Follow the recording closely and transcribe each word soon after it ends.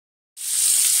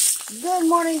Good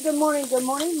morning, good morning, good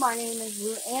morning. My name is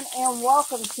LouAnn and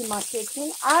welcome to my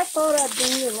kitchen. I thought I'd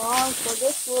bring you along for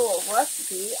this little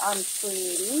recipe I'm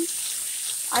creating.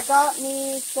 I got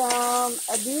me a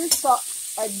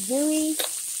dewy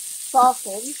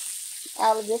sausage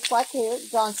out of this like here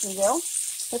at Johnsonville,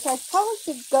 which I probably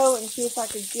should go and see if I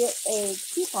could get a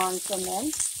coupon from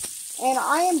them. And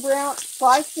I am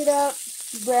sliced it up,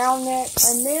 brown it,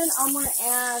 and then I'm going to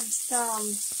add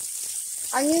some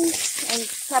onions and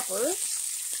peppers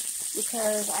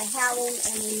because I have them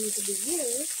and they need to be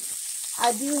used.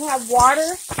 I do have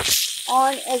water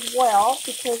on as well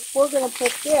because we're going to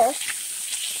put this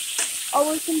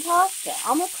over some pasta.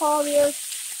 I'm going to call this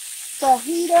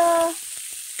fajita,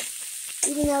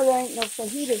 even though there ain't no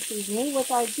fajita seasoning,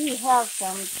 which I do have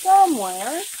some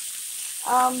somewhere.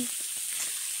 I'm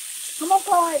going to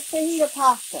call it fajita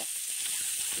pasta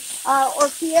or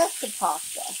Fiesta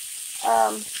Pasta.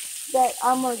 That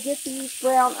I'm going to get these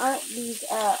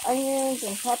onions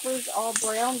and peppers all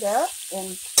browned up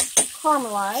and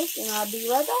caramelized, and I'll be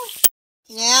right back.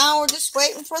 Now we're just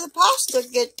waiting for the pasta to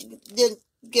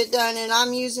get done, and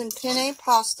I'm using penne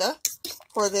pasta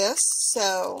for this,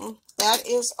 so that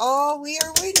is all we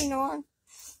are waiting on.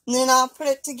 And then I'll put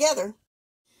it together.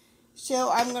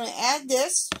 So I'm going to add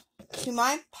this to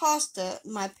my pasta,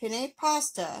 my penne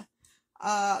pasta.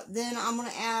 Then I'm going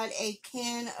to add a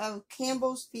can of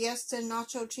Campbell's Fiesta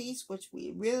nacho cheese, which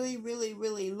we really, really,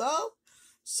 really love.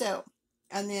 So,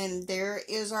 and then there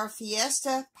is our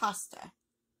Fiesta pasta.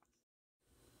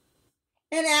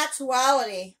 In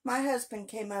actuality, my husband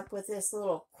came up with this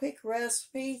little quick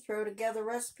recipe, throw together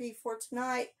recipe for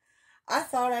tonight. I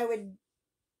thought I would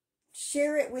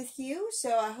share it with you,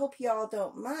 so I hope y'all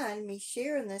don't mind me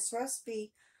sharing this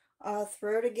recipe,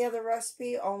 throw together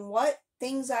recipe on what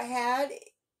things I had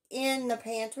in the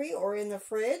pantry or in the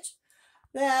fridge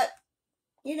that,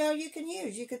 you know, you can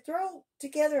use. You could throw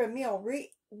together a meal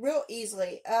real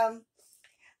easily. I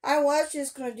was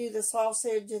just going to do the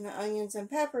sausage and the onions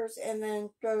and peppers and then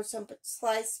throw some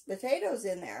sliced potatoes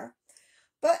in there.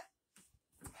 But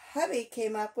hubby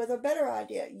came up with a better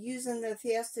idea using the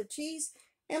Fiesta cheese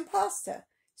and pasta.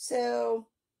 So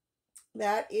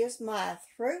that is my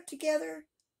throw together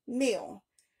meal.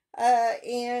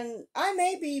 And I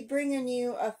may be bringing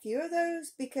you a few of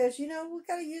those because, you know, we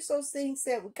got to use those things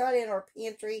that we got in our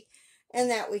pantry and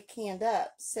that we canned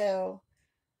up. So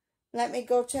let me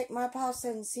go check my pasta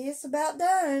and see it's about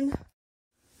done.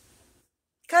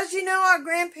 Because, you know, our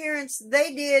grandparents,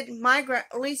 they did,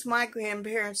 at least my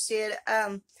grandparents did,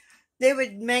 they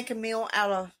would make a meal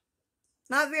out of,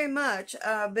 not very much,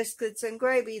 biscuits and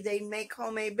gravy. They'd make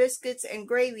homemade biscuits and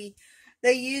gravy.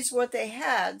 They used what they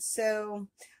had. So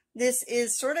this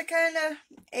is sort of kind of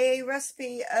a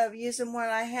recipe of using what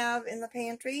I have in the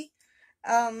pantry,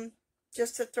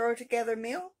 just to throw together a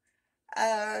meal.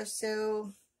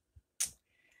 So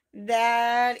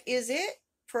that is it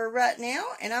for right now,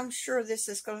 and I'm sure this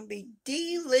is going to be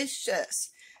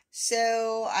delicious.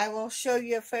 So I will show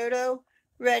you a photo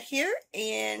right here,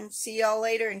 and see y'all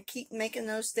later, and keep making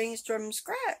those things from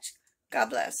scratch.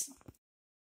 God bless.